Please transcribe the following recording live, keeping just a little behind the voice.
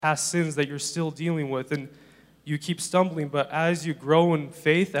past sins that you're still dealing with, and you keep stumbling. But as you grow in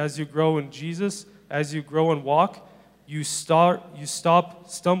faith, as you grow in Jesus, as you grow and walk, you stop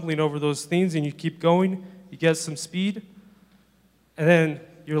stumbling over those things, and you keep going. You get some speed, and then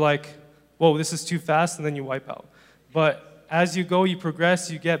you're like, whoa, this is too fast, and then you wipe out. But as you go, you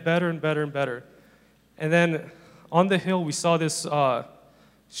progress, you get better and better and better. And then on the hill, we saw this,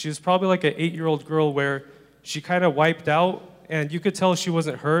 she was probably like an 8-year-old girl where she kind of wiped out, and you could tell she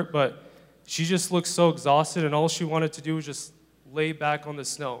wasn't hurt, but she just looked so exhausted, and all she wanted to do was just lay back on the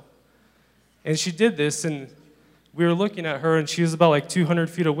snow. And she did this, and we were looking at her, and she was about like 200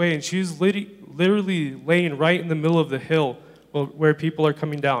 feet away, and she was literally laying right in the middle of the hill where people are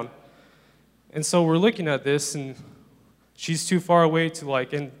coming down. And so we're looking at this, and she's too far away to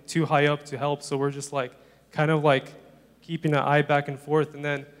and too high up to help, so we're just kind of keeping an eye back and forth. And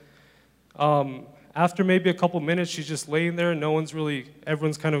then after maybe a couple minutes, she's just laying there, and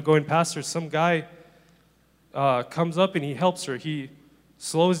everyone's kind of going past her. Some guy comes up and he helps her. He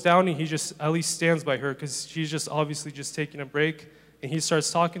slows down, and he just at least stands by her because she's just obviously just taking a break, and he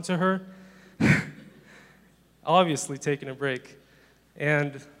starts talking to her. Obviously taking a break.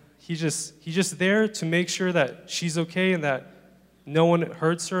 And he's just there to make sure that she's okay and that no one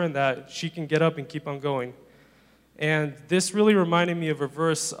hurts her and that she can get up and keep on going. And this really reminded me of a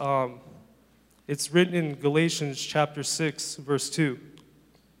verse. It's written in Galatians chapter 6, verse 2.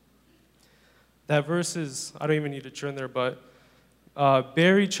 That verse is, I don't even need to turn there, but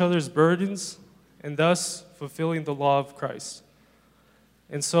bear each other's burdens and thus fulfilling the law of Christ.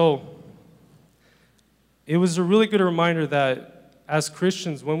 And so it was a really good reminder that as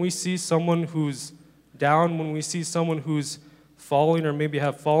Christians, when we see someone who's down, when we see someone who's falling or maybe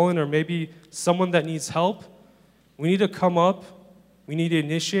have fallen, or maybe someone that needs help, we need to come up, we need to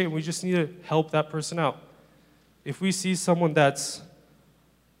initiate, and we just need to help that person out. If we see someone that's,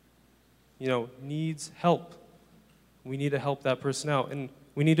 needs help, we need to help that person out. And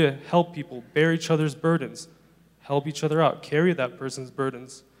we need to help people, bear each other's burdens, help each other out, carry that person's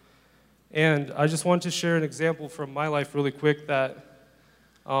burdens. And I just wanted to share an example from my life really quick that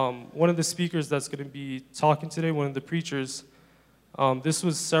one of the speakers that's going to be talking today, one of the preachers, this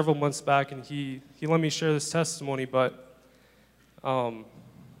was several months back, and he let me share this testimony, but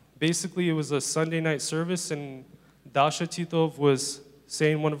basically it was a Sunday night service, and Dasha Titov was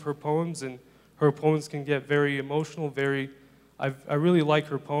saying one of her poems, and her poems can get very emotional, I really like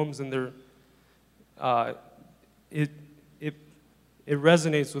her poems, and it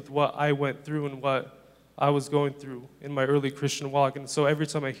resonates with what I went through and what I was going through in my early Christian walk. And so every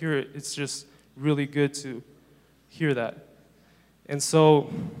time I hear it, it's just really good to hear that. And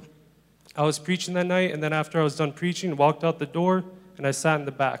so I was preaching that night, and then after I was done preaching, walked out the door, and I sat in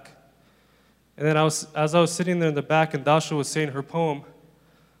the back. And then as I was sitting there in the back and Dasha was saying her poem,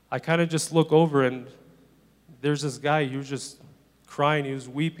 I kind of just look over, and there's this guy, he was just crying, he was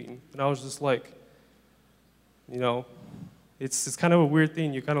weeping. And I was just like, it's kind of a weird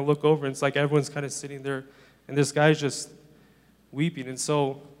thing. You kind of look over, and it's like everyone's kind of sitting there, and this guy's just weeping. And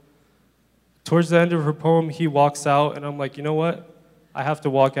so towards the end of her poem, he walks out, and I'm like, you know what? I have to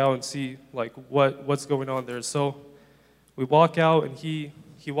walk out and see what's going on there. So we walk out, and he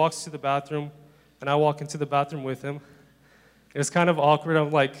walks to the bathroom, and I walk into the bathroom with him. It's kind of awkward.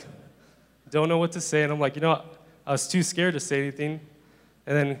 I'm like, don't know what to say, and I'm like, I was too scared to say anything.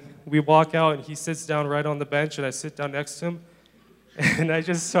 And then we walk out, and he sits down right on the bench, and I sit down next to him, and I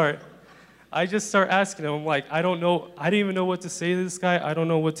just start asking him. I'm like, I don't know, I didn't even know what to say to this guy. I don't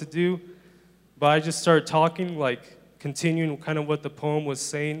know what to do, but I just start talking, continuing kind of what the poem was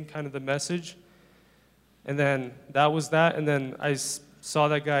saying, kind of the message. And then that was that, and then I saw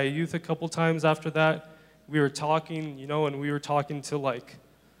that guy at youth a couple times after that. We were talking, and we were talking till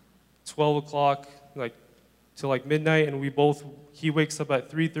 12 o'clock, till midnight, and he wakes up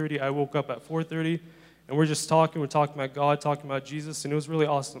at 3:30, I woke up at 4:30, and we're just talking, we're talking about God, talking about Jesus, and it was really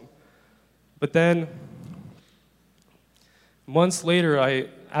awesome. But then, months later,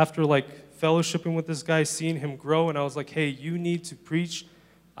 after fellowshipping with this guy, seeing him grow, and I was like, hey, you need to preach,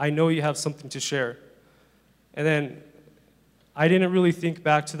 I know you have something to share. And then, I didn't really think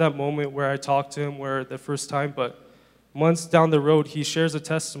back to that moment where I talked to him the first time, but months down the road, he shares a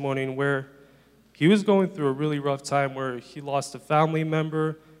testimony where he was going through a really rough time where he lost a family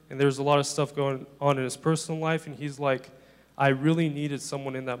member, and there's a lot of stuff going on in his personal life, and he's like, I really needed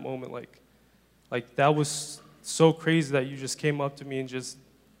someone in that moment. That was so crazy that you just came up to me and just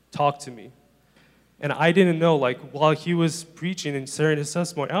talked to me. And I didn't know, while he was preaching and sharing his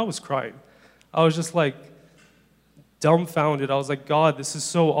testimony, I was crying. I was just dumbfounded. I was like, God, this is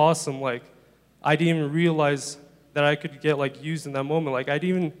so awesome. I didn't even realize that I could get like used in that moment. Like I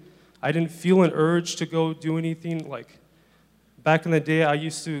didn't feel an urge to go do anything. Like back in the day, I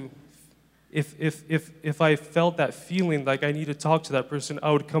used to, if I felt that feeling like I need to talk to that person,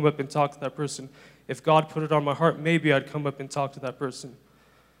 I would come up and talk to that person. If God put it on my heart, maybe I'd come up and talk to that person.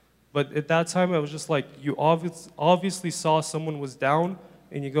 But at that time, I was just like, you obviously saw someone was down,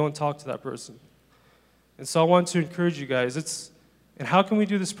 and you go and talk to that person. And so I want to encourage you guys. And how can we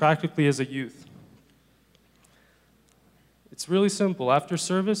do this practically as a youth? It's really simple. After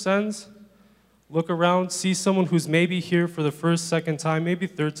service ends, look around, see someone who's maybe here for the first, second time, maybe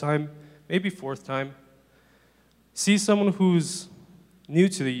third time, maybe fourth time. See someone who's new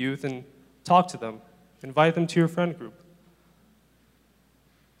to the youth and talk to them. Invite them to your friend group.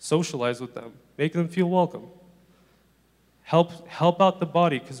 Socialize with them. Make them feel welcome. Help out the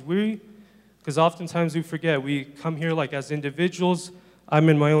body, because oftentimes we forget. We come here like as individuals. I'm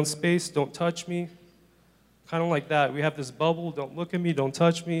in my own space. Don't touch me. Kind of like that. We have this bubble. Don't look at me. Don't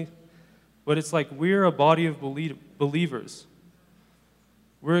touch me. But it's like we're a body of believers.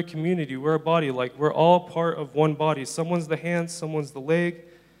 We're a community. We're a body. Like we're all part of one body. Someone's the hand. Someone's the leg.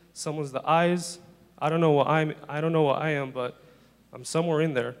 Someone's the eyes. I don't know what I am, but I'm somewhere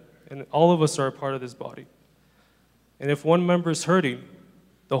in there, and all of us are a part of this body. And if one member is hurting,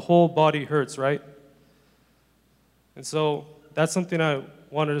 the whole body hurts, right? And so that's something I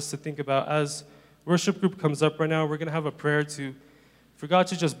wanted us to think about. As worship group comes up right now, we're going to have a prayer for God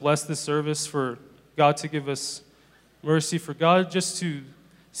to just bless this service, for God to give us mercy, for God just to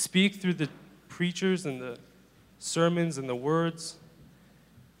speak through the preachers and the sermons and the words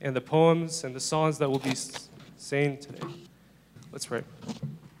and the poems and the songs that we'll be saying today. Let's pray.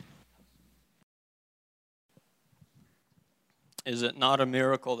 Is it not a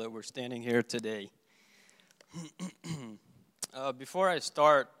miracle that we're standing here today? Before I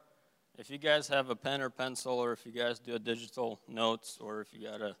start, if you guys have a pen or pencil, or if you guys do a digital notes, or if you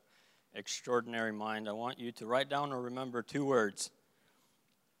got an extraordinary mind, I want you to write down or remember 2 words: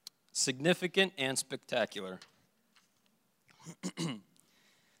 significant and spectacular.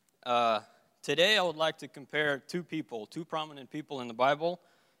 Today, I would like to compare 2 prominent people in the Bible,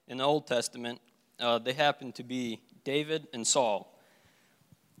 in the Old Testament. They happen to be David and Saul.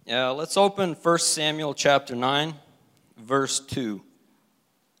 Let's open 1 Samuel chapter 9, verse 2.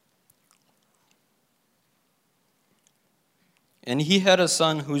 And he had a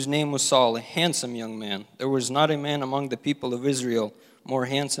son whose name was Saul, a handsome young man. There was not a man among the people of Israel more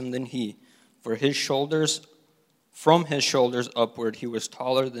handsome than he, from his shoulders upward, he was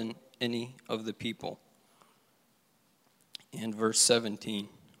taller than any of the people. And verse 17.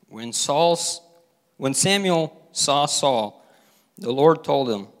 When Samuel saw Saul, the Lord told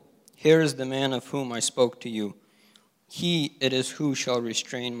him, "Here is the man of whom I spoke to you. He it is who shall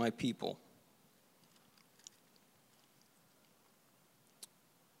restrain my people."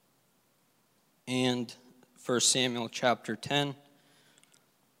 And 1 Samuel chapter 10,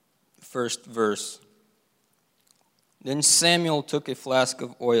 first verse. Then Samuel took a flask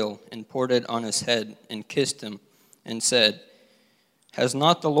of oil and poured it on his head and kissed him and said, "Has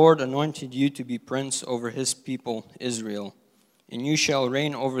not the Lord anointed you to be prince over his people Israel? And you shall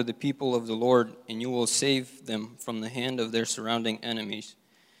reign over the people of the Lord, and you will save them from the hand of their surrounding enemies.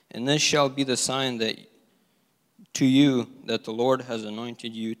 And this shall be the sign to you that the Lord has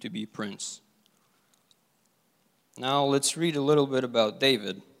anointed you to be prince." Now let's read a little bit about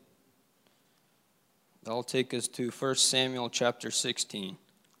David. That'll take us to 1 Samuel chapter 16.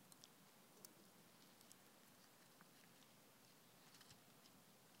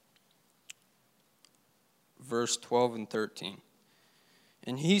 Verse 12 and 13.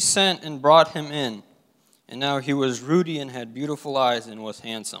 And he sent and brought him in. And now he was ruddy and had beautiful eyes and was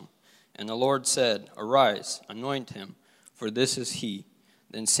handsome. And the Lord said, "Arise, anoint him, for this is he."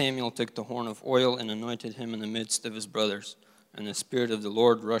 Then Samuel took the horn of oil and anointed him in the midst of his brothers. And the Spirit of the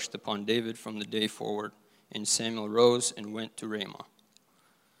Lord rushed upon David from the day forward. And Samuel rose and went to Ramah.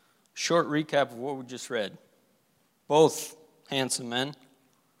 Short recap of what we just read. Both handsome men.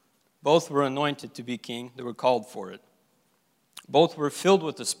 Both were anointed to be king. They were called for it. Both were filled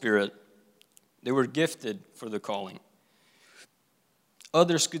with the Spirit. They were gifted for the calling.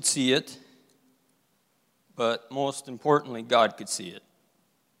 Others could see it, but most importantly, God could see it.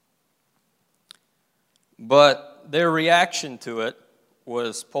 But their reaction to it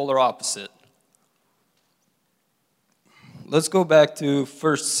was polar opposite. Let's go back to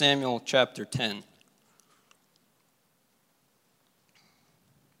 1 Samuel chapter 10.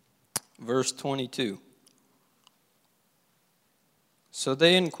 Verse 22. So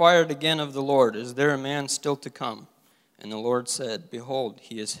they inquired again of the Lord, "Is there a man still to come?" And the Lord said, "Behold,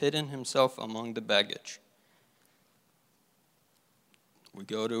 he has hidden himself among the baggage." We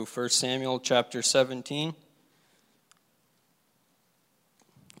go to 1 Samuel chapter 17,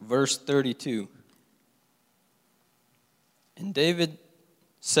 verse 32. And David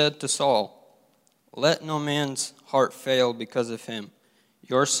said to Saul, "Let no man's heart fail because of him.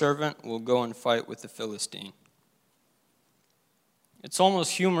 Your servant will go and fight with the Philistine." It's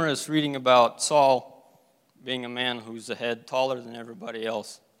almost humorous reading about Saul being a man who's a head taller than everybody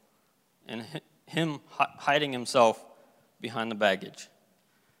else, and him hiding himself behind the baggage.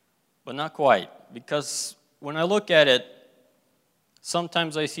 But not quite, because when I look at it,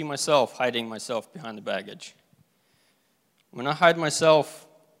 sometimes I see myself hiding myself behind the baggage. When I hide myself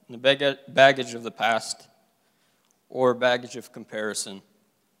in the baggage of the past or baggage of comparison,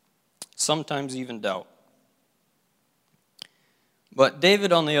 sometimes even doubt. But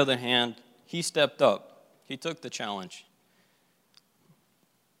David, on the other hand, he stepped up. He took the challenge.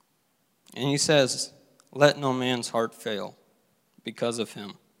 And he says, "Let no man's heart fail because of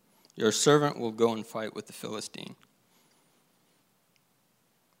him. Your servant will go and fight with the Philistine."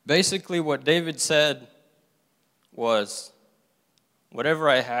 Basically, what David said was, "Whatever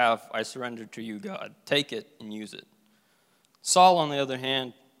I have, I surrender to you, God. Take it and use it." Saul, on the other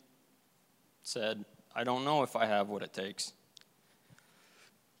hand, said, "I don't know if I have what it takes."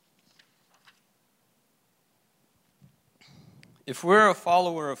 If we're a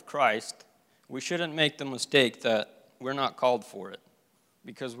follower of Christ, we shouldn't make the mistake that we're not called for it,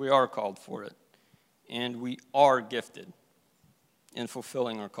 because we are called for it, and we are gifted in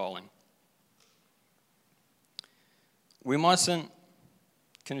fulfilling our calling. We mustn't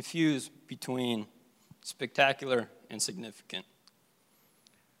confuse between spectacular and significant.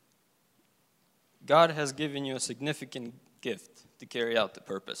 God has given you a significant gift to carry out the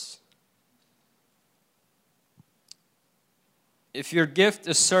purpose. If your gift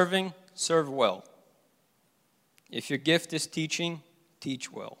is serving, serve well. If your gift is teaching, teach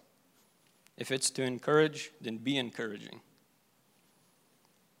well. If it's to encourage, then be encouraging.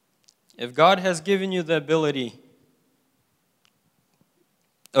 If God has given you the ability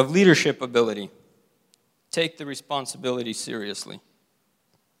of leadership ability, take the responsibility seriously.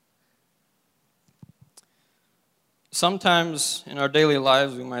 Sometimes in our daily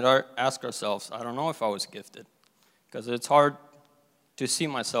lives, we might ask ourselves, "I don't know if I was gifted," because it's hard to see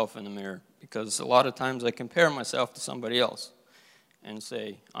myself in the mirror, because a lot of times I compare myself to somebody else and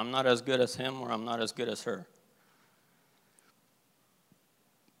say, "I'm not as good as him," or "I'm not as good as her."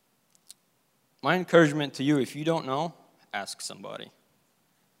 My encouragement to you, if you don't know, ask somebody.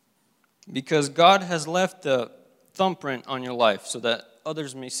 Because God has left a thumbprint on your life so that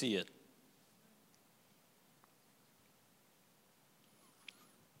others may see it.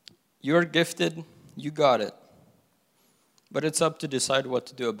 You're gifted, you got it. But it's up to decide what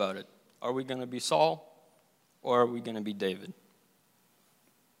to do about it. Are we going to be Saul, or are we going to be David?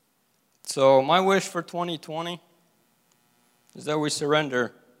 So my wish for 2020 is that we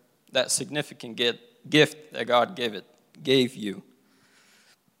surrender that significant gift that God gave you.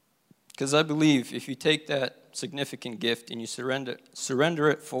 Because I believe if you take that significant gift and you surrender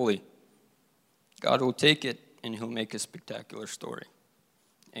it fully, God will take it and he'll make a spectacular story.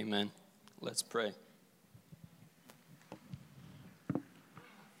 Amen. Let's pray.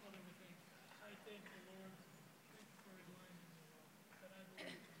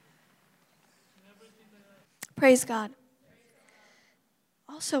 Praise God.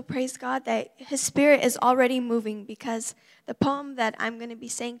 Also, praise God that His Spirit is already moving, because the poem that I'm going to be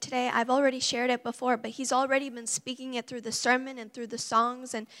saying today, I've already shared it before, but He's already been speaking it through the sermon and through the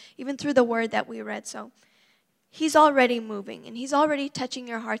songs and even through the word that we read. So He's already moving and He's already touching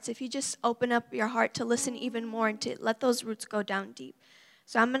your hearts if you just open up your heart to listen even more and to let those roots go down deep.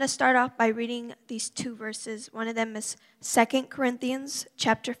 So I'm going to start off by reading these two verses. One of them is 2 Corinthians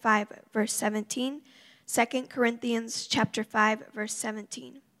chapter 5, verse 17. 2 Corinthians chapter 5, verse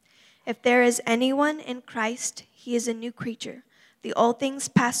 17. If there is anyone in Christ, he is a new creature. The old things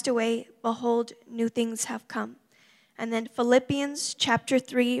passed away, behold, new things have come. And then Philippians chapter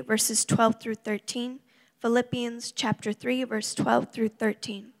 3, verses 12 through 13. Philippians chapter 3, verse 12 through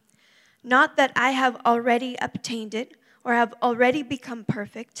 13. Not that I have already obtained it, or have already become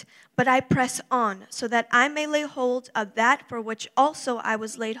perfect, but I press on, so that I may lay hold of that for which also I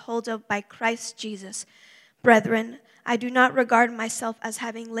was laid hold of by Christ Jesus. Brethren, I do not regard myself as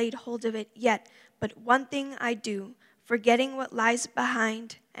having laid hold of it yet, but one thing I do, forgetting what lies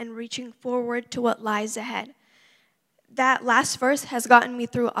behind and reaching forward to what lies ahead. That last verse has gotten me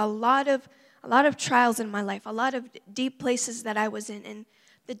through a lot of trials in my life, a lot of deep places that I was in, and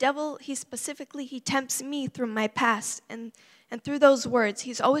the devil, he tempts me through my past. And And through those words,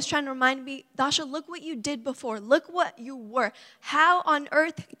 he's always trying to remind me, Dasha, look what you did before. Look what you were. How on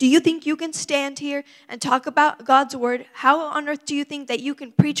earth do you think you can stand here and talk about God's word? How on earth do you think that you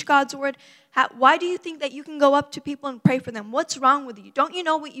can preach God's word? Why do you think that you can go up to people and pray for them? What's wrong with you? Don't you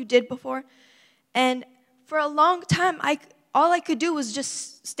know what you did before? And for a long time, all I could do was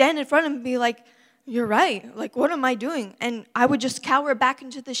just stand in front of him and be like, you're right. Like, what am I doing? And I would just cower back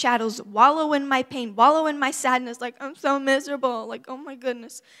into the shadows, wallow in my pain, wallow in my sadness, like, I'm so miserable. Like, oh my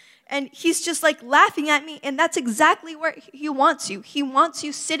goodness. And he's just like laughing at me. And that's exactly where he wants you. He wants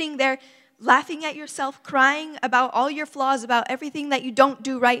you sitting there laughing at yourself, crying about all your flaws, about everything that you don't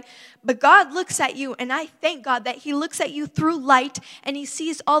do right. But God looks at you, and I thank God that he looks at you through light, and he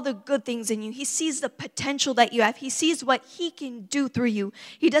sees all the good things in you. He sees the potential that you have. He sees what he can do through you.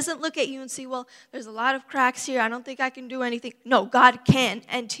 He doesn't look at you and see, well, there's a lot of cracks here. I don't think I can do anything. No, God can,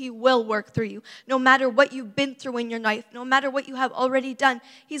 and he will work through you. No matter what you've been through in your life, no matter what you have already done,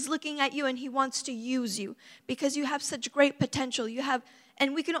 he's looking at you, and he wants to use you because you have such great potential.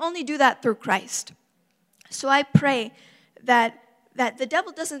 And we can only do that through Christ. So I pray that the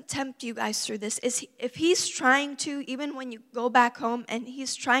devil doesn't tempt you guys through this. If he's trying to, even when you go back home, and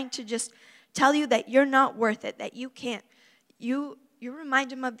he's trying to just tell you that you're not worth it, that you can't, you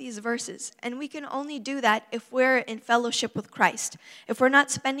remind him of these verses. And we can only do that if we're in fellowship with Christ. If we're not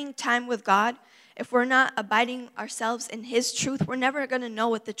spending time with God, if we're not abiding ourselves in his truth, we're never going to know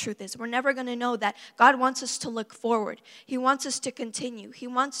what the truth is. We're never going to know that God wants us to look forward. He wants us to continue. He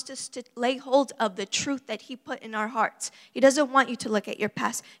wants us to lay hold of the truth that he put in our hearts. He doesn't want you to look at your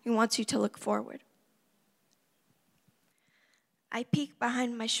past. He wants you to look forward. I peek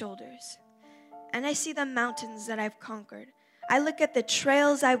behind my shoulders, and I see the mountains that I've conquered. I look at the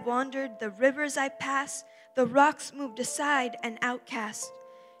trails I've wandered, the rivers I passed, the rocks moved aside and outcast.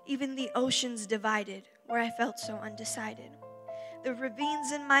 Even the oceans divided, where I felt so undecided. The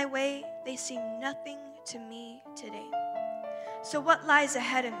ravines in my way, they seem nothing to me today. So what lies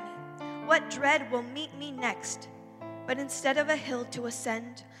ahead of me? What dread will meet me next? But instead of a hill to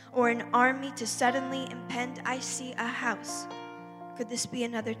ascend, or an army to suddenly impend, I see a house. Could this be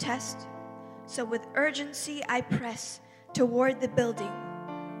another test? So with urgency I press toward the building.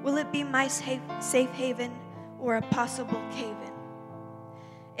 Will it be my safe haven, or a possible cave-in?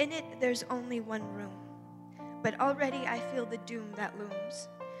 In it, there's only one room, but already I feel the doom that looms,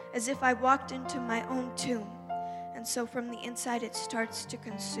 as if I walked into my own tomb, and so from the inside it starts to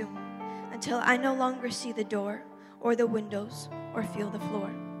consume, until I no longer see the door, or the windows, or feel the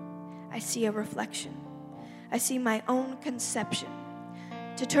floor. I see a reflection. I see my own conception.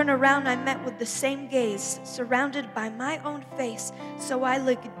 To turn around, I met with the same gaze, surrounded by my own face, so I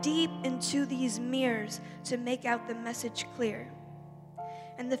look deep into these mirrors to make out the message clear.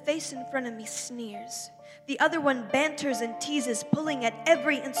 And the face in front of me sneers. The other one banters and teases, pulling at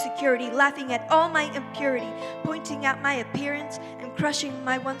every insecurity, laughing at all my impurity, pointing out my appearance and crushing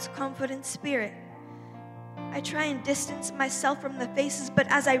my once confident spirit. I try and distance myself from the faces, but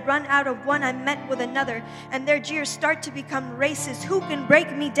as I run out of one, I'm met with another, and their jeers start to become races. Who can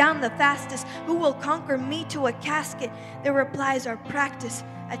break me down the fastest? Who will conquer me to a casket? Their replies are practice,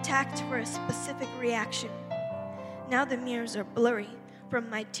 attacked for a specific reaction. Now the mirrors are blurry. From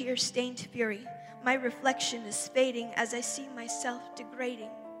my tear-stained fury, my reflection is fading as I see myself degrading.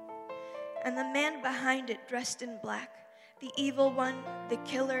 And the man behind it, dressed in black, the evil one, the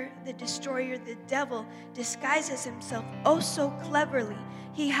killer, the destroyer, the devil, disguises himself oh so cleverly.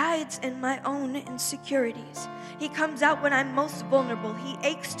 He hides in my own insecurities. He comes out when I'm most vulnerable. He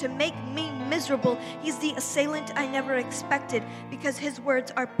aches to make me miserable. He's the assailant I never expected, because his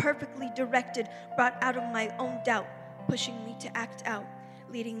words are perfectly directed, brought out of my own doubt, pushing me to act out,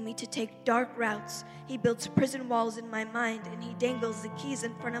 leading me to take dark routes. He builds prison walls in my mind, and he dangles the keys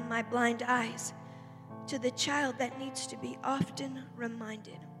in front of my blind eyes. To the child that needs to be often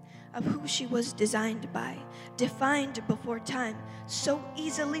reminded of who she was designed by, defined before time, so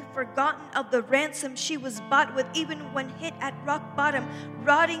easily forgotten of the ransom she was bought with, even when hit at rock bottom,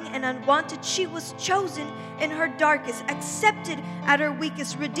 rotting and unwanted. She was chosen in her darkest, accepted at her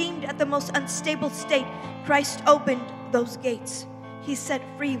weakest, redeemed at the most unstable state. Christ opened those gates. He set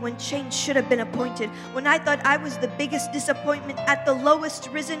free when change should have been appointed. When I thought I was the biggest disappointment, at the lowest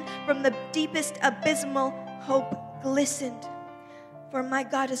risen from the deepest abysmal, hope glistened. For my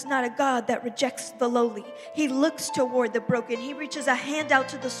God is not a God that rejects the lowly. He looks toward the broken. He reaches a hand out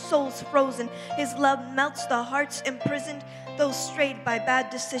to the souls frozen. His love melts the hearts imprisoned, those strayed by bad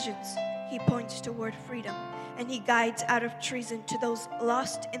decisions. He points toward freedom, and he guides out of treason to those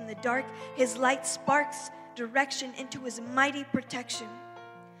lost in the dark. His light sparks direction into his mighty protection.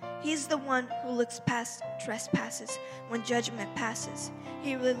 He's the one who looks past trespasses when judgment passes.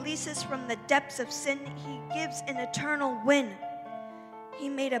 He releases from the depths of sin. He gives an eternal win. He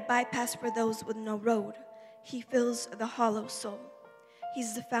made a bypass for those with no road. He fills the hollow soul.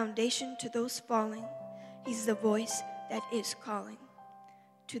 He's the foundation to those falling. He's the voice that is calling.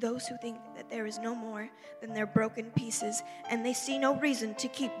 To those who think that there is no more than their broken pieces, and they see no reason to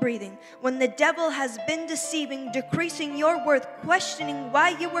keep breathing. When the devil has been deceiving, decreasing your worth, questioning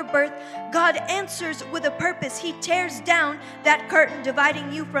why you were birthed, God answers with a purpose. He tears down that curtain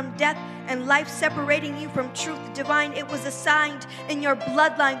dividing you from death and life, separating you from truth divine. It was assigned in your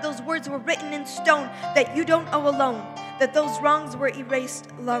bloodline. Those words were written in stone that you don't owe alone, that those wrongs were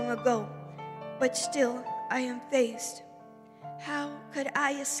erased long ago. But still, I am faced. How could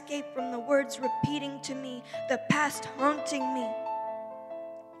I escape from the words repeating to me, the past haunting me?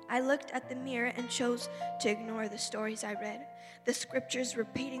 I looked at the mirror and chose to ignore the stories I read. The scriptures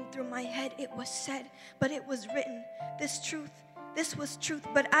repeating through my head, it was said, but it was written. This was truth,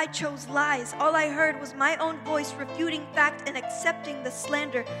 but I chose lies. All I heard was my own voice refuting fact and accepting the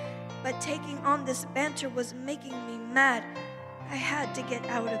slander. But taking on this banter was making me mad. I had to get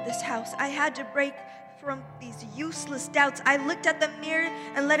out of this house. I had to break from these useless doubts. I looked at the mirror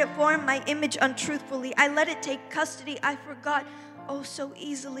and let it form my image untruthfully. I let it take custody. I forgot, oh so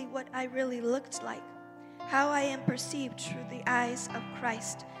easily, what I really looked like. How I am perceived through the eyes of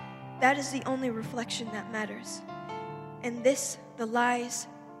Christ. That is the only reflection that matters. In this, the lies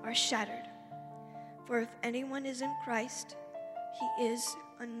are shattered. For if anyone is in Christ, he is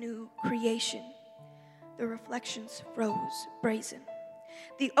a new creation. The reflections froze brazen.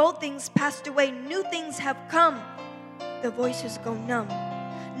 The old things passed away, new things have come. The voices go numb.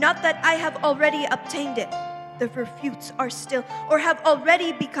 Not that I have already obtained it. The refutes are still, or have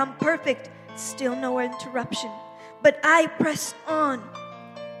already become perfect. Still no interruption. But I press on.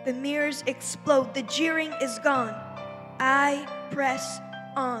 The mirrors explode. The jeering is gone. I press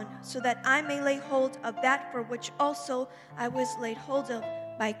on so that I may lay hold of that for which also I was laid hold of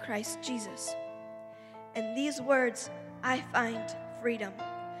by Christ Jesus. In these words, I find freedom.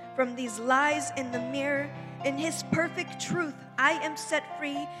 From these lies in the mirror, in His perfect truth, I am set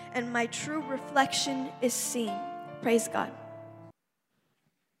free and my true reflection is seen. Praise God.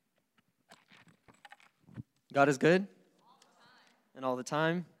 God is good? And all the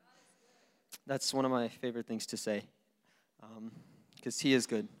time? That's one of my favorite things to say. Because He is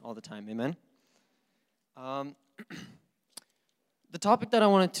good all the time. Amen? The topic that I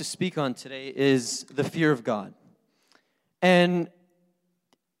wanted to speak on today is the fear of God. And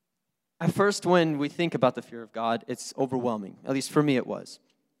at first, when we think about the fear of God, it's overwhelming. At least for me, it was.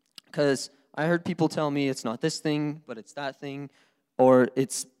 Because I heard people tell me it's not this thing, but it's that thing. Or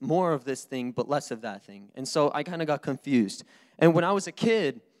it's more of this thing, but less of that thing. And so I kind of got confused. And when I was a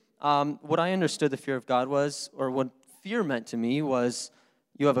kid, what I understood the fear of God was, or what fear meant to me was,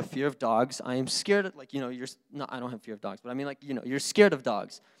 you have a fear of dogs. I am scared of, I don't have fear of dogs, but I mean, you're scared of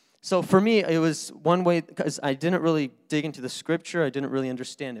dogs. So for me, it was one way, because I didn't really dig into the scripture. I didn't really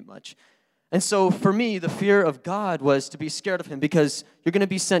understand it much. And so for me, the fear of God was to be scared of Him, because you're going to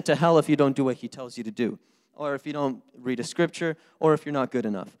be sent to hell if you don't do what He tells you to do, or if you don't read a scripture, or if you're not good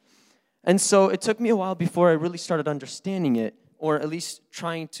enough. And so it took me a while before I really started understanding it, or at least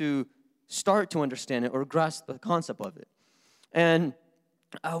trying to start to understand it or grasp the concept of it. And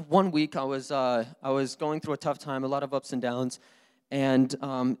one week I was going through a tough time, a lot of ups and downs, and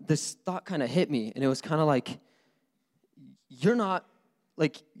this thought kind of hit me, and it was kind of like, you're not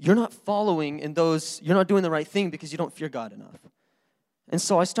following in those, you're not doing the right thing because you don't fear God enough. And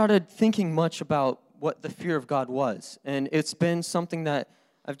so I started thinking much about what the fear of God was, and it's been something that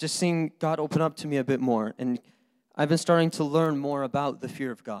I've just seen God open up to me a bit more, and I've been starting to learn more about the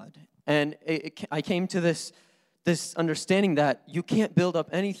fear of God. And I came to this understanding that you can't build up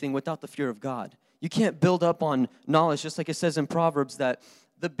anything without the fear of God. You can't build up on knowledge, just like it says in Proverbs that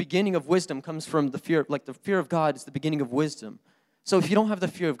the beginning of wisdom comes from the fear of God is the beginning of wisdom. So if you don't have the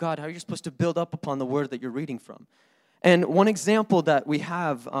fear of God, how are you supposed to build up upon the word that you're reading from? And one example that we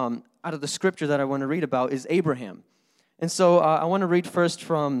have out of the scripture that I want to read about is Abraham. And so I want to read first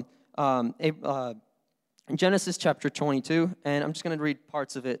from Genesis chapter 22, and I'm just going to read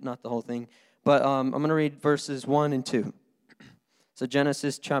parts of it, not the whole thing. But I'm going to read verses 1 and 2. So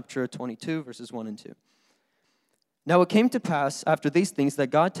Genesis chapter 22, verses 1 and 2. Now it came to pass after these things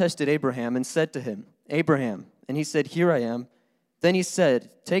that God tested Abraham and said to him, Abraham, and he said, Here I am. Then he said,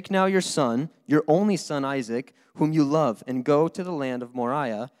 Take now your son, your only son Isaac, whom you love, and go to the land of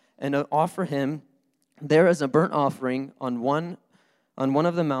Moriah, and offer him there as a burnt offering on one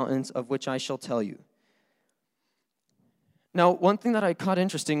of the mountains of which I shall tell you. Now, one thing that I caught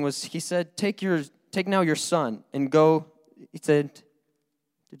interesting was he said, take now your son and go. He said,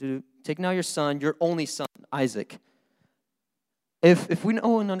 take now your son, your only son, Isaac. If we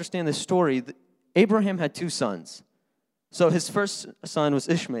know and understand this story, Abraham had 2 sons. So his first son was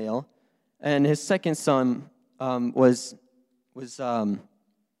Ishmael, and his second son was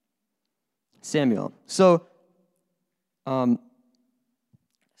Samuel. So,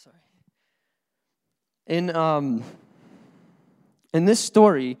 in this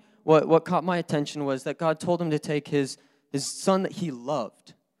story, what caught my attention was that God told him to take his son that he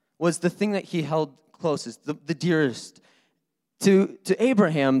loved, was the thing that he held closest, the dearest. To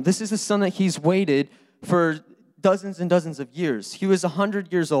Abraham, this is the son that he's waited for dozens and dozens of years. He was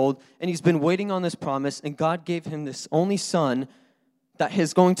 100 years old, and he's been waiting on this promise, and God gave him this only son that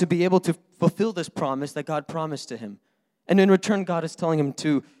is going to be able to fulfill this promise that God promised to him. And in return, God is telling him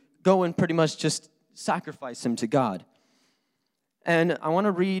to go and pretty much just sacrifice him to God. And I want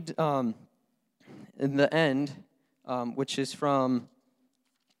to read in the end, which is from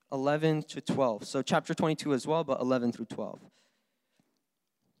 11 to 12. So chapter 22 as well, but 11 through 12.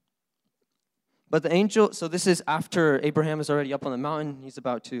 But the angel, so this is after Abraham is already up on the mountain. He's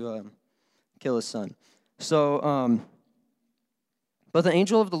about to kill his son. So, but the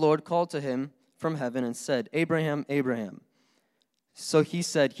angel of the Lord called to him from heaven and said, Abraham, Abraham. So he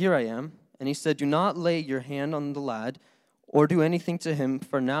said, here I am. And he said, do not lay your hand on the lad or do anything to him,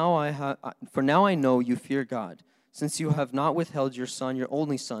 for now I know you fear God, since you have not withheld your son, your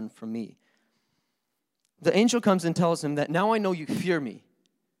only son, from me. The angel comes and tells him that now I know you fear me.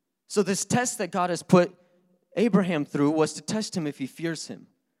 So this test that God has put Abraham through was to test him if he fears him.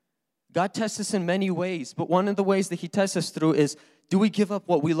 God tests us in many ways, but one of the ways that he tests us through is, do we give up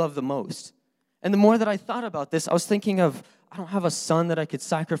what we love the most? And the more that I thought about this, I was thinking of, I don't have a son that I could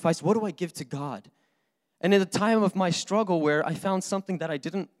sacrifice. What do I give to God? And in the time of my struggle where I found something that I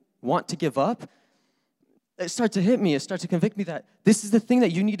didn't want to give up, it started to hit me. It started to convict me that this is the thing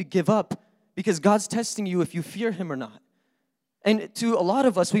that you need to give up because God's testing you if you fear him or not. And to a lot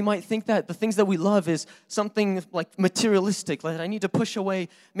of us, we might think that the things that we love is something like materialistic, like I need to push away,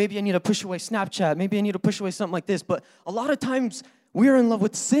 maybe I need to push away Snapchat, maybe I need to push away something like this. But a lot of times, we're in love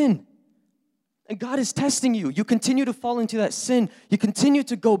with sin. And God is testing you. You continue to fall into that sin. You continue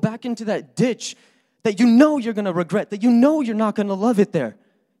to go back into that ditch that you know you're going to regret, that you know you're not going to love it there.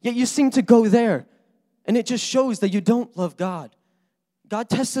 Yet you seem to go there. And it just shows that you don't love God. God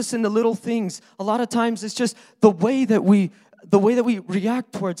tests us in the little things. A lot of times it's just the way that we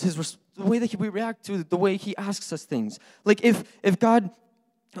react towards his, the way that we react to the way he asks us things. Like if God,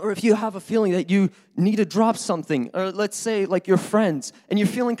 or if you have a feeling that you need to drop something, or let's say like your friends, and you're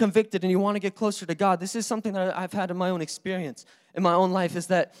feeling convicted and you want to get closer to God. This is something that I've had in my own experience, in my own life, is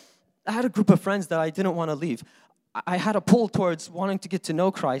that I had a group of friends that I didn't want to leave. I had a pull towards wanting to get to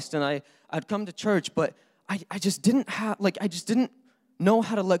know Christ, and I'd come to church, but I just didn't know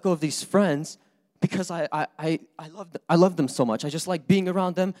how to let go of these friends because I loved them so much. I just liked being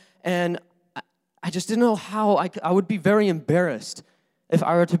around them, and I just didn't know how I would be very embarrassed if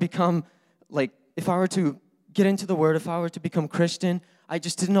I were to become, if I were to get into the Word, if I were to become Christian. I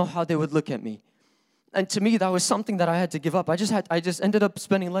just didn't know how they would look at me. And to me, that was something that I had to give up. I just ended up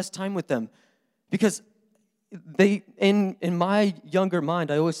spending less time with them because they, in my younger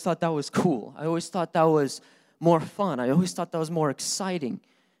mind, I always thought that was cool. I always thought that was more fun. I always thought that was more exciting.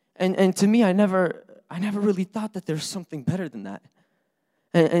 And to me, I never really thought that there's something better than that.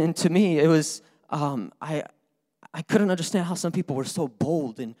 And to me, it was, I couldn't understand how some people were so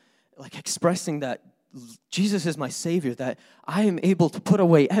bold in expressing that Jesus is my Savior, that I am able to put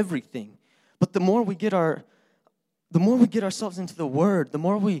away everything. But the more we get ourselves into the Word, the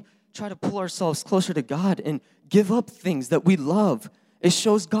more we try to pull ourselves closer to God and give up things that we love, it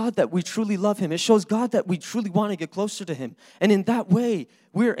shows God that we truly love Him. It shows God that we truly want to get closer to Him. And in that way,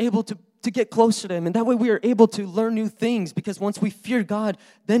 we are able to get closer to Him. And that way we are able to learn new things, because once we fear God,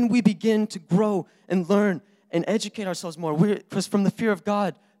 then we begin to grow and learn and educate ourselves more. Because from the fear of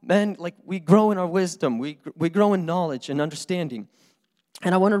God, man, we grow in our wisdom. We grow in knowledge and understanding.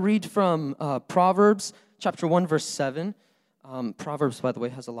 And I want to read from Proverbs chapter 1, verse 7. Proverbs, by the way,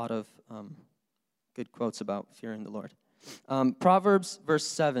 has a lot of good quotes about fearing the Lord. Proverbs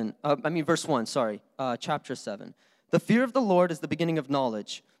verse 1, chapter 7. The fear of the Lord is the beginning of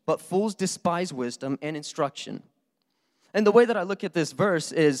knowledge, but fools despise wisdom and instruction. And the way that I look at this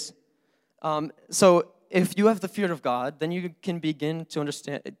verse is, so if you have the fear of God, then you can begin to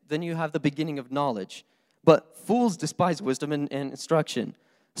understand, then you have the beginning of knowledge. But fools despise wisdom and instruction.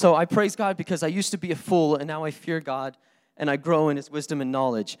 So I praise God because I used to be a fool, and now I fear God, and I grow in His wisdom and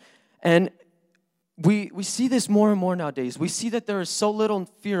knowledge. And we see this more and more nowadays. We see that there is so little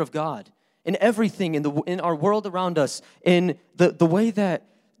fear of God in everything, in our world around us, in the way that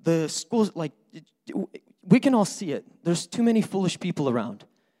the schools, like, we can all see it. There's too many foolish people around.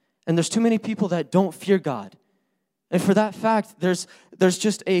 And there's too many people that don't fear God. And for that fact, there's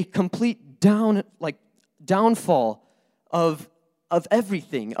just a complete downfall of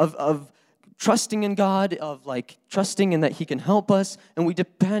everything, of trusting in God, of like trusting in that He can help us, and we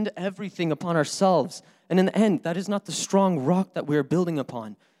depend everything upon ourselves. And in the end, that is not the strong rock that we are building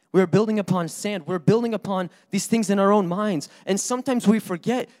upon. We're building upon sand. We're building upon these things in our own minds. And sometimes we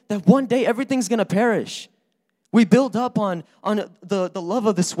forget that one day everything's going to perish. We build up on the love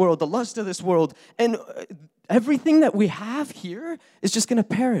of this world, the lust of this world, and everything that we have here is just going to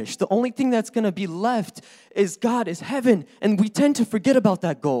perish. The only thing that's going to be left is God, is heaven, and we tend to forget about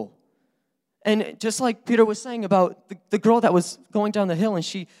that goal. And just like Peter was saying about the girl that was going down the hill and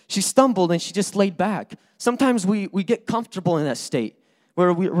she stumbled and she just laid back. Sometimes we get comfortable in that state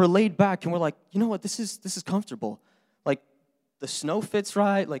where we're laid back and we're like, you know what, this is comfortable. Like, the snow fits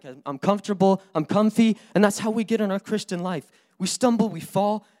right, like I'm comfortable, I'm comfy, and that's how we get in our Christian life. We stumble, we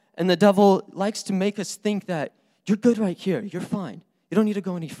fall, and the devil likes to make us think that you're good right here, you're fine. You don't need to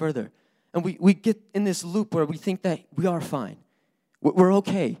go any further. And we get in this loop where we think that we are fine. We're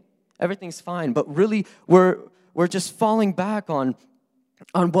okay. Everything's fine. But really, we're just falling back on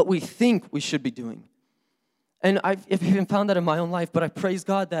what we think we should be doing. And I've even found that in my own life, but I praise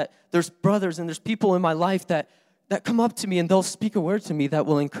God that there's brothers and there's people in my life that come up to me and they'll speak a word to me that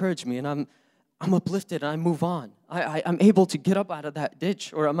will encourage me, and I'm uplifted and I move on. I'm able to get up out of that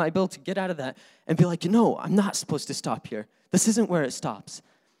ditch, or I'm able to get out of that and be like, I'm not supposed to stop here. This isn't where it stops.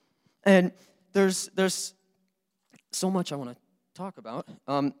 And there's so much I want to talk about.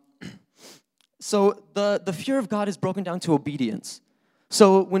 So the fear of God is broken down to obedience.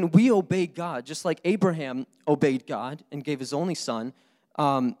 So when we obey God, just like Abraham obeyed God and gave his only son,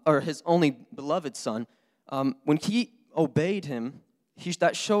 or his only beloved son, when he obeyed him,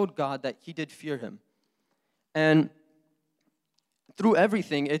 that showed God that he did fear him. And through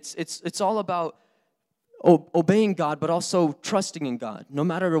everything, it's all about obeying God, but also trusting in God. No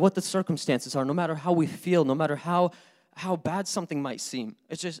matter what the circumstances are, no matter how we feel, no matter how bad something might seem,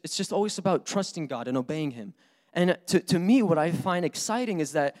 it's just always about trusting God and obeying Him. And to me, what I find exciting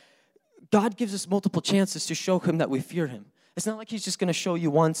is that God gives us multiple chances to show Him that we fear Him. It's not like He's just going to show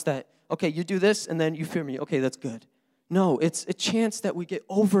you once that, okay, you do this, and then you fear me. Okay, that's good. No, it's a chance that we get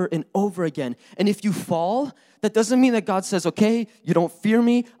over and over again. And if you fall, that doesn't mean that God says, okay, you don't fear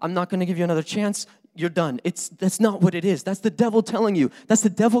me, I'm not going to give you another chance, you're done. That's not what it is. That's the devil telling you. That's the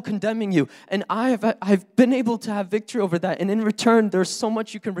devil condemning you. And I've been able to have victory over that. And in return, there's so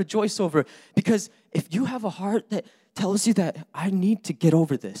much you can rejoice over. Because if you have a heart that tells you that I need to get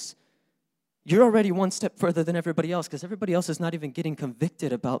over this, you're already one step further than everybody else, because everybody else is not even getting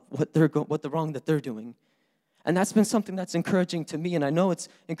convicted about what the wrong that they're doing. And that's been something that's encouraging to me, and I know it's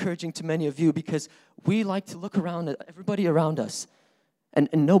encouraging to many of you, because we like to look around at everybody around us, and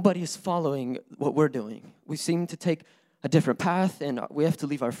nobody is following what we're doing. We seem to take a different path, and we have to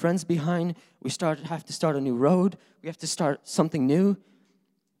leave our friends behind. We have to start a new road. We have to start something new.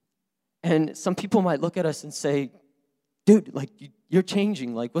 And some people might look at us and say, dude, like, you're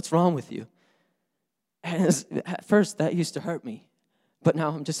changing. Like, what's wrong with you? And at first, that used to hurt me. But now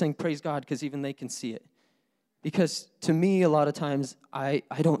I'm just saying, praise God, because even they can see it. Because to me, a lot of times, I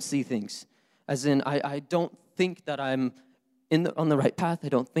don't see things. As in, I don't think that I'm on the right path. I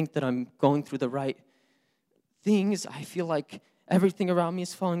don't think that I'm going through the right things. I feel like everything around me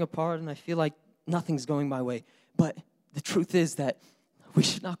is falling apart, and I feel like nothing's going my way. But the truth is that we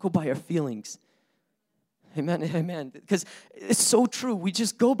should not go by our feelings. Amen, amen. Because it's so true. We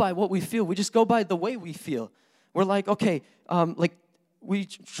just go by what we feel. We just go by the way we feel. We're like, okay, we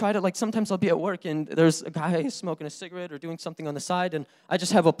try to, sometimes I'll be at work and there's a guy smoking a cigarette or doing something on the side, and I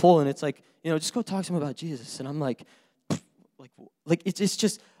just have a pull, and it's like, just go talk to him about Jesus. And I'm like it's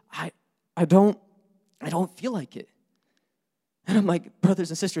just, I don't feel like it. And I'm like, brothers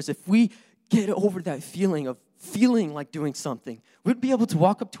and sisters, if we get over that feeling of feeling like doing something, we'd be able to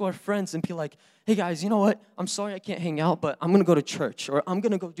walk up to our friends and be like, hey guys, you know what? I'm sorry I can't hang out, but I'm going to go to church, or I'm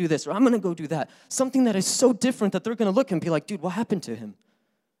going to go do this, or I'm going to go do that. Something that is so different that they're going to look and be like, dude, what happened to him?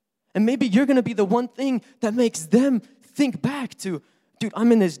 And maybe you're going to be the one thing that makes them think back to, dude,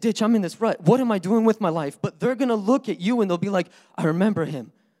 I'm in this ditch, I'm in this rut. What am I doing with my life? But they're going to look at you and they'll be like, I remember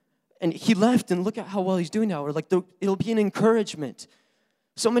him. And he left, and look at how well he's doing now. Or it'll be an encouragement.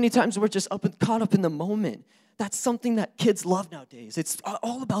 So many times we're just caught up in the moment. That's something that kids love nowadays. It's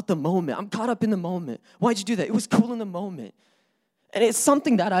all about the moment. I'm caught up in the moment. Why'd you do that? It was cool in the moment. And it's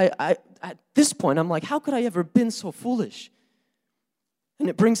something that at this point, I'm like, how could I ever been so foolish? And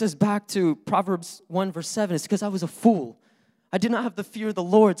it brings us back to Proverbs 1 verse 7. It's because I was a fool. I did not have the fear of the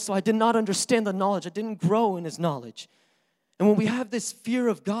Lord, so I did not understand the knowledge. I didn't grow in His knowledge. And when we have this fear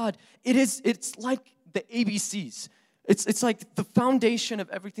of God, it's like the ABCs. It's like the foundation of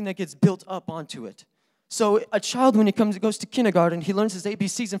everything that gets built up onto it. So a child, when he goes to kindergarten, he learns his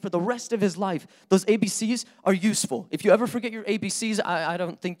ABCs, and for the rest of his life, those ABCs are useful. If you ever forget your ABCs, I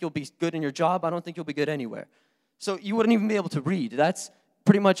don't think you'll be good in your job. I don't think you'll be good anywhere. So you wouldn't even be able to read. That's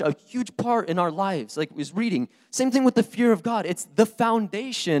pretty much a huge part in our lives, like is reading. Same thing with the fear of God. It's the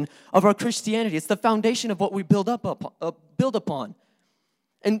foundation of our Christianity. It's the foundation of what we build upon.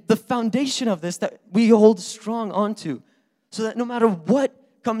 And the foundation of this that we hold strong onto, so that no matter what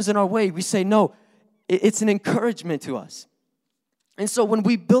comes in our way, we say, no, it's an encouragement to us. And so when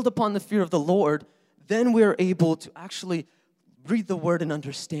we build upon the fear of the Lord, then we're able to actually read the Word and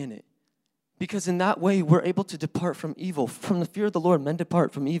understand it. Because in that way, we're able to depart from evil. From the fear of the Lord, men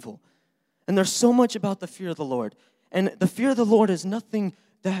depart from evil. And there's so much about the fear of the Lord. And the fear of the Lord is nothing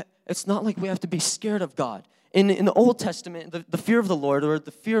that, it's not like we have to be scared of God. In the Old Testament, the fear of the Lord, or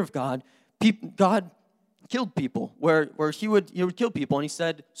the fear of God, God killed people, where he would kill people, and He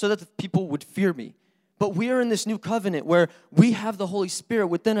said, so that the people would fear Me. But we are in this new covenant where we have the Holy Spirit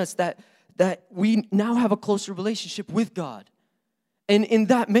within us that we now have a closer relationship with God. And in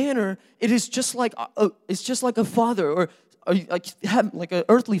that manner, it is just like a father, or like an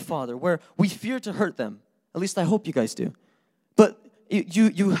earthly father, where we fear to hurt them. At least I hope you guys do. But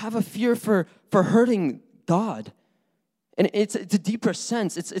you have a fear for hurting God, and it's a deeper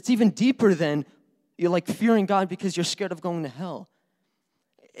sense. It's even deeper than you're like fearing God because you're scared of going to hell.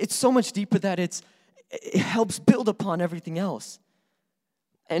 It's so much deeper that it helps build upon everything else.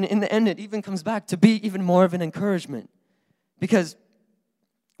 And in the end, it even comes back to be even more of an encouragement. Because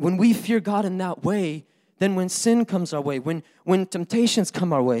when we fear God in that way, then when sin comes our way, when temptations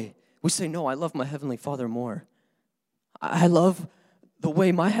come our way, we say, no, I love my Heavenly Father more. I love the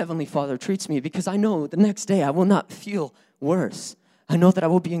way my Heavenly Father treats me, because I know the next day I will not feel worse. I know that I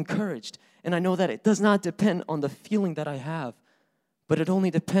will be encouraged. And I know that it does not depend on the feeling that I have, but it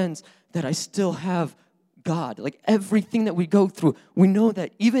only depends that I still have God. Like everything that we go through, we know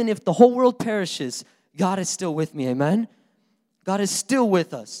that even if the whole world perishes, God is still with me, amen? God is still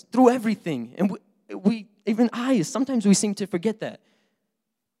with us through everything. And sometimes we seem to forget that.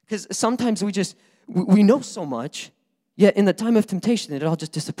 Because sometimes we know so much, yet in the time of temptation, it all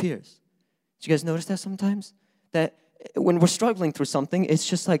just disappears. Do you guys notice that sometimes? That when we're struggling through something, it's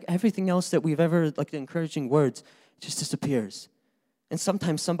just like everything else that we've ever, like the encouraging words, just disappears. And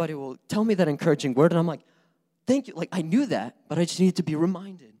sometimes somebody will tell me that encouraging word, and I'm like, thank you. Like, I knew that, but I just needed to be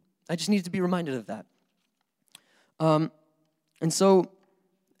reminded. I just needed to be reminded of that. And so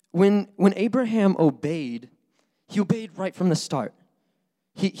when Abraham obeyed, he obeyed right from the start.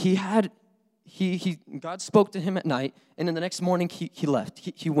 God spoke to him at night, and then the next morning he left.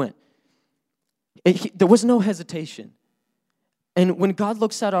 He went. There was no hesitation. And when God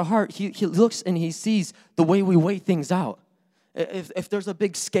looks at our heart, he looks and He sees the way we weigh things out. If there's a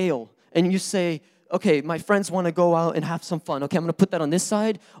big scale and you say, okay, my friends want to go out and have some fun. Okay, I'm going to put that on this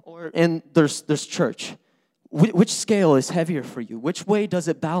side, and there's church. Which scale is heavier for you? Which way does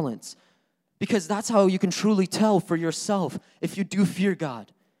it balance? Because that's how you can truly tell for yourself if you do fear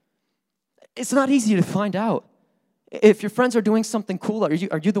God. It's not easy to find out. If your friends are doing something cool, are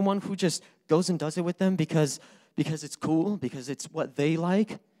you the one who just goes and does it with them because it's cool, because it's what they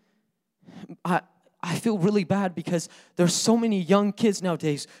like? I feel really bad because there's so many young kids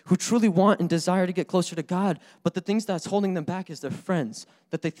nowadays who truly want and desire to get closer to God, but the things that's holding them back is their friends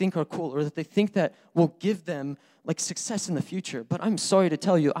that they think are cool, or that they think that will give them like success in the future. But I'm sorry to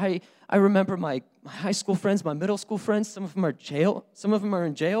tell you, I remember my high school friends, my middle school friends, some of them are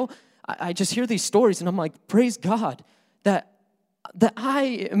in jail. I just hear these stories and I'm like, praise God that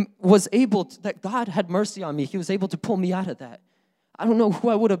that God had mercy on me. He was able to pull me out of that. I don't know who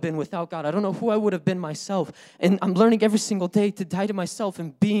I would have been without God. I don't know who I would have been myself. And I'm learning every single day to die to myself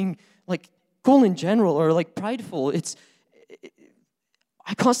and being like cool in general, or like prideful.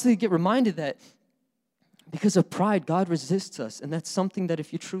 I constantly get reminded that because of pride, God resists us. And that's something that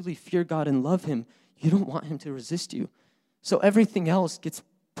if you truly fear God and love Him, you don't want Him to resist you. So everything else gets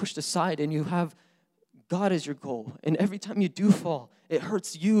pushed aside and you have God as your goal. And every time you do fall, it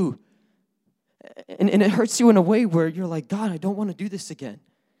hurts you. And it hurts you in a way where you're like, God, I don't want to do this again.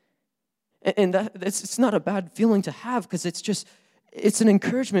 And it's not a bad feeling to have, because it's an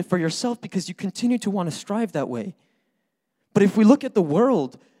encouragement for yourself, because you continue to want to strive that way. But if we look at the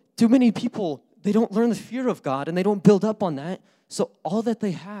world, too many people, they don't learn the fear of God and they don't build up on that. So all that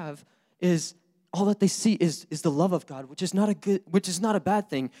they have is all that they see is the love of God, which is not a bad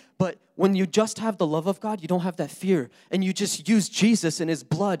thing. But when you just have the love of God, you don't have that fear. And you just use Jesus and his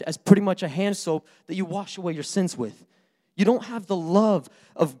blood as pretty much a hand soap that you wash away your sins with. You don't have the love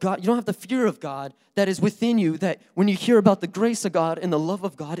of God. You don't have the fear of God that is within you, that when you hear about the grace of God and the love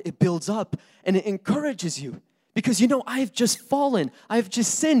of God, it builds up and it encourages you. Because I've just fallen, I've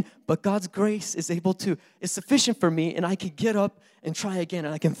just sinned, but God's grace is sufficient for me, and I can get up and try again,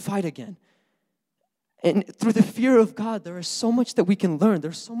 and I can fight again. And through the fear of God, there is so much that we can learn.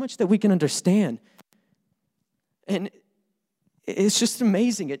 There's so much that we can understand. And it's just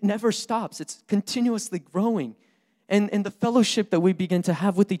amazing. It never stops. It's continuously growing. And the fellowship that we begin to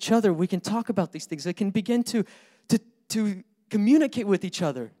have with each other, we can talk about these things. We can begin to communicate with each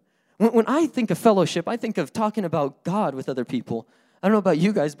other. When I think of fellowship, I think of talking about God with other people. I don't know about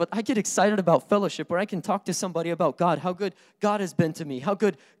you guys, but I get excited about fellowship where I can talk to somebody about God, how good God has been to me, how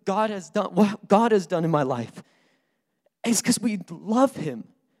good God has done, what God has done in my life. It's because we love him.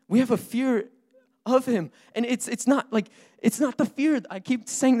 We have a fear of him. And it's not the fear. I keep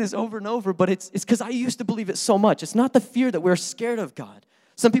saying this over and over, but it's because I used to believe it so much. It's not the fear that we're scared of God.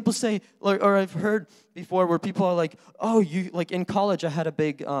 Some people say, or I've heard before where people are like, oh, you, like in college I had a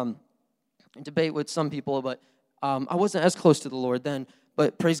big debate with some people, but I wasn't as close to the Lord then,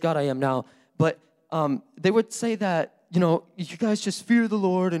 but praise God I am now. But they would say that, you guys just fear the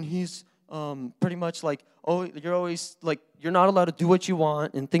Lord, and he's pretty much like, oh, you're always like, you're not allowed to do what you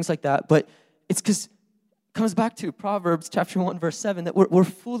want and things like that. But it's because it comes back to Proverbs chapter 1, verse 7, that we're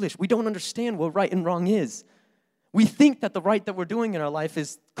foolish. We don't understand what right and wrong is. We think that the right that we're doing in our life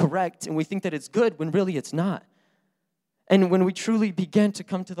is correct, and we think that it's good when really it's not. And when we truly begin to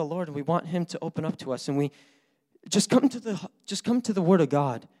come to the Lord and we want him to open up to us, and we just come to the Word of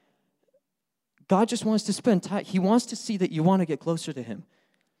God. God just wants to spend time. He wants to see that you want to get closer to him.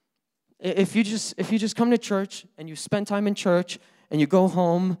 If you just come to church and you spend time in church and you go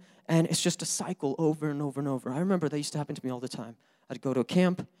home and it's just a cycle over and over and over. I remember that used to happen to me all the time. I'd go to a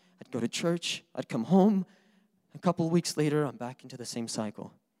camp, I'd go to church, I'd come home. A couple of weeks later, I'm back into the same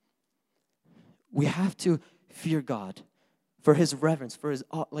cycle. We have to fear God for his reverence, for his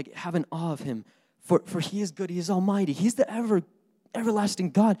have an awe of him. For he is good, he is almighty. He's the everlasting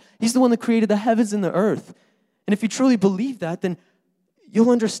God. He's the one that created the heavens and the earth. And if you truly believe that, then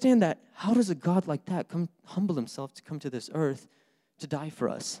you'll understand that how does a God like that humble himself to come to this earth to die for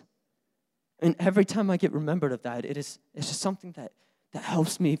us? And every time I get remembered of that, it's just something that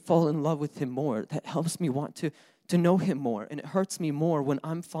helps me fall in love with him more, that helps me want to know him more. And it hurts me more when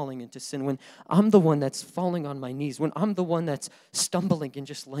I'm falling into sin, when I'm the one that's falling on my knees, when I'm the one that's stumbling and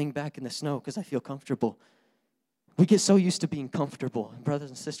just laying back in the snow because I feel comfortable. We get so used to being comfortable. And brothers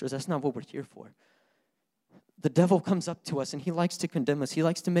and sisters, that's not what we're here for. The devil comes up to us and he likes to condemn us. He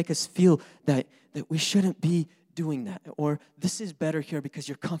likes to make us feel that we shouldn't be doing that, or this is better here because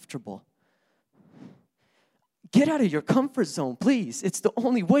you're comfortable. Get out of your comfort zone, please. It's the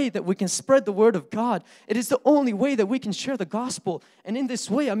only way that we can spread the word of God. It is the only way that we can share the gospel. And in this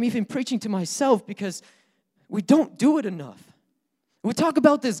way, I'm even preaching to myself because we don't do it enough. We talk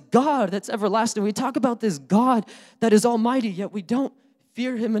about this God that's everlasting. We talk about this God that is almighty, yet we don't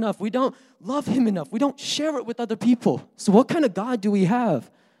fear him enough. We don't love him enough. We don't share it with other people. So what kind of God do we have?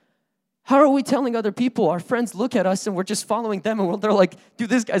 How are we telling other people? Our friends look at us and we're just following them, and they're like, dude,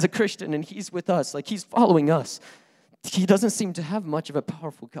 this guy's a Christian and he's with us. Like, he's following us. He doesn't seem to have much of a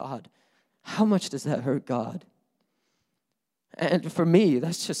powerful God. How much does that hurt God? And for me,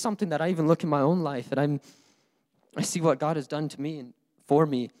 that's just something that I even look in my own life, and I see what God has done to me and for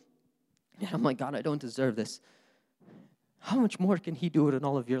me. And I'm like, God, I don't deserve this. How much more can he do it in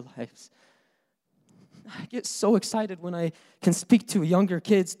all of your lives? I get so excited when I can speak to younger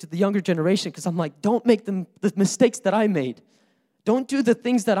kids, to the younger generation, because I'm like, don't make the mistakes that I made. Don't do the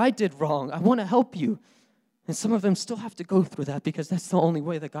things that I did wrong. I want to help you. And some of them still have to go through that because that's the only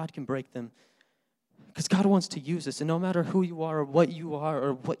way that God can break them. Because God wants to use us. And no matter who you are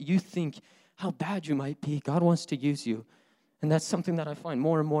or what you think, how bad you might be, God wants to use you. And that's something that I find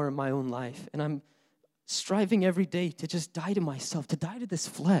more and more in my own life. And I'm striving every day to just die to myself, to die to this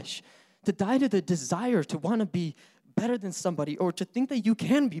flesh, to die to the desire to want to be better than somebody or to think that you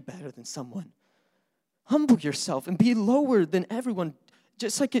can be better than someone. Humble yourself and be lower than everyone.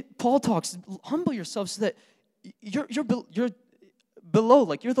 Just like Paul talks, humble yourself so that you're below,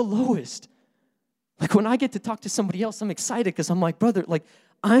 like you're the lowest. Like when I get to talk to somebody else, I'm excited because I'm like, brother, like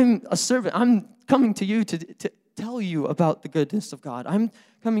I'm a servant. I'm coming to you to tell you about the goodness of God. I'm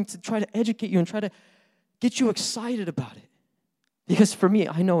coming to try to educate you and try to get you excited about it. Because for me,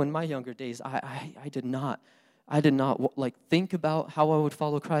 I know in my younger days, I I did not like think about how I would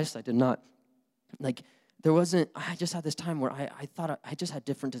follow Christ. I did not like, I just had this time where I thought I just had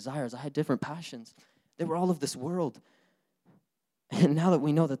different desires. I had different passions. They were all of this world. And now that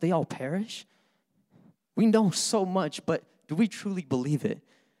we know that they all perish, we know so much, but do we truly believe it?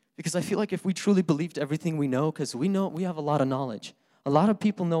 Because I feel like if we truly believed everything we know, because we have a lot of knowledge. A lot of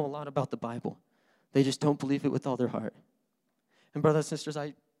people know a lot about the Bible. They just don't believe it with all their heart. And brothers and sisters,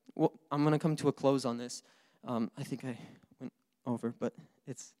 I'm going to come to a close on this. I think I went over, but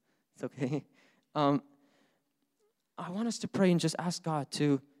it's okay. I want us to pray and just ask God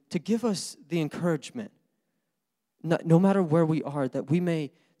to give us the encouragement, no matter where we are, that we may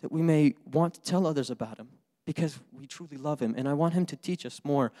want to tell others about Him because we truly love Him. And I want Him to teach us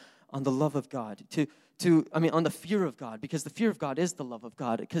more on the love of God, on the fear of God, because the fear of God is the love of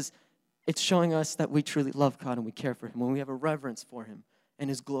God, because it's showing us that we truly love God and we care for Him, when we have a reverence for Him and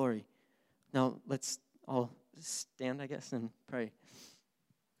His glory. Now, let's all stand, I guess, and pray.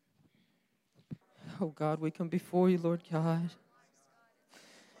 Oh, God, we come before you, Lord God.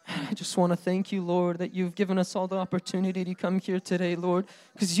 I just want to thank you, Lord, that you've given us all the opportunity to come here today, Lord,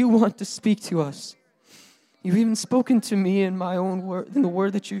 because you want to speak to us. You've even spoken to me in my own word, in the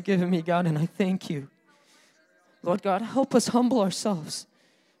word that you've given me, God, and I thank you. Lord God, help us humble ourselves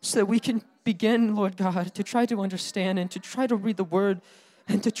so that we can begin, Lord God, to try to understand and to try to read the word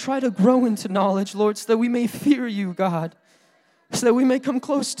and to try to grow into knowledge, Lord, so that we may fear you, God, so that we may come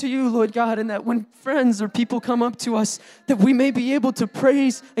close to you, Lord God, and that when friends or people come up to us, that we may be able to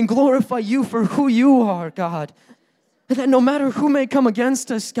praise and glorify you for who you are, God. And that no matter who may come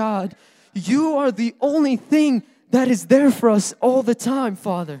against us, God, you are the only thing that is there for us all the time,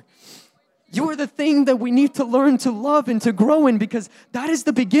 Father. You are the thing that we need to learn to love and to grow in, because that is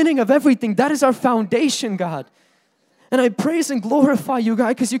the beginning of everything. That is our foundation, God. And I praise and glorify you, God,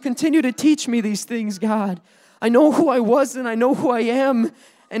 because you continue to teach me these things, God. I know who I was and I know who I am.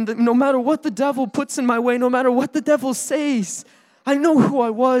 And no matter what the devil puts in my way, no matter what the devil says, I know who I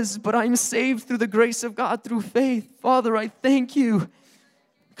was, but I'm saved through the grace of God, through faith. Father, I thank you.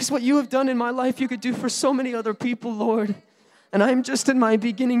 Because what you have done in my life, you could do for so many other people, Lord. And I'm just in my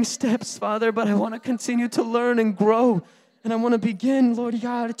beginning steps, Father, but I want to continue to learn and grow. And I want to begin, Lord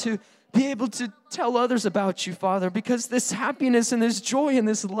God, to be able to tell others about you, Father, because this happiness and this joy and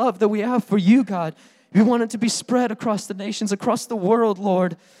this love that we have for you, God, we want it to be spread across the nations, across the world,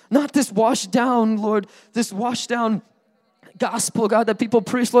 Lord. Not this washed down, Lord, this washed down gospel, God, that people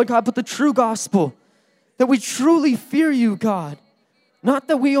preach, Lord God, but the true gospel, that we truly fear you, God. Not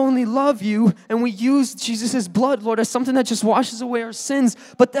that we only love you and we use Jesus' blood, Lord, as something that just washes away our sins,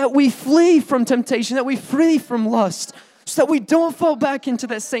 but that we flee from temptation, that we flee from lust, so that we don't fall back into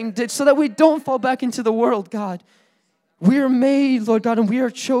that same ditch, so that we don't fall back into the world, God. We are made, Lord God, and we are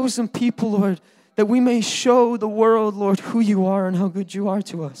chosen people, Lord, that we may show the world, Lord, who you are and how good you are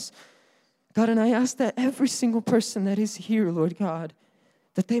to us. God, and I ask that every single person that is here, Lord God,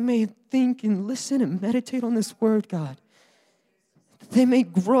 that they may think and listen and meditate on this word, God. That they may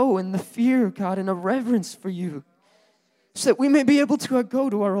grow in the fear, God, and a reverence for you, so that we may be able to go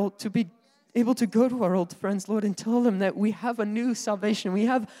to our old friends, Lord, and tell them that we have a new salvation. We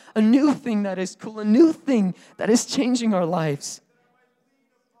have a new thing that is cool, a new thing that is changing our lives.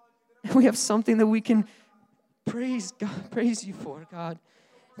 And we have something that we can praise you for, God,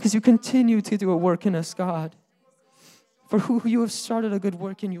 because you continue to do a work in us, God. For who you have started a good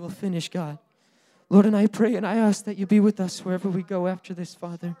work in, you will finish, God. Lord, and I pray and I ask that you be with us wherever we go after this,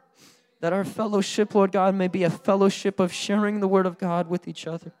 Father. That our fellowship, Lord God, may be a fellowship of sharing the word of God with each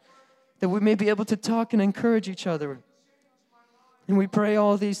other. That we may be able to talk and encourage each other. And we pray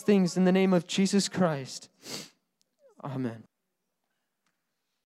all these things in the name of Jesus Christ. Amen.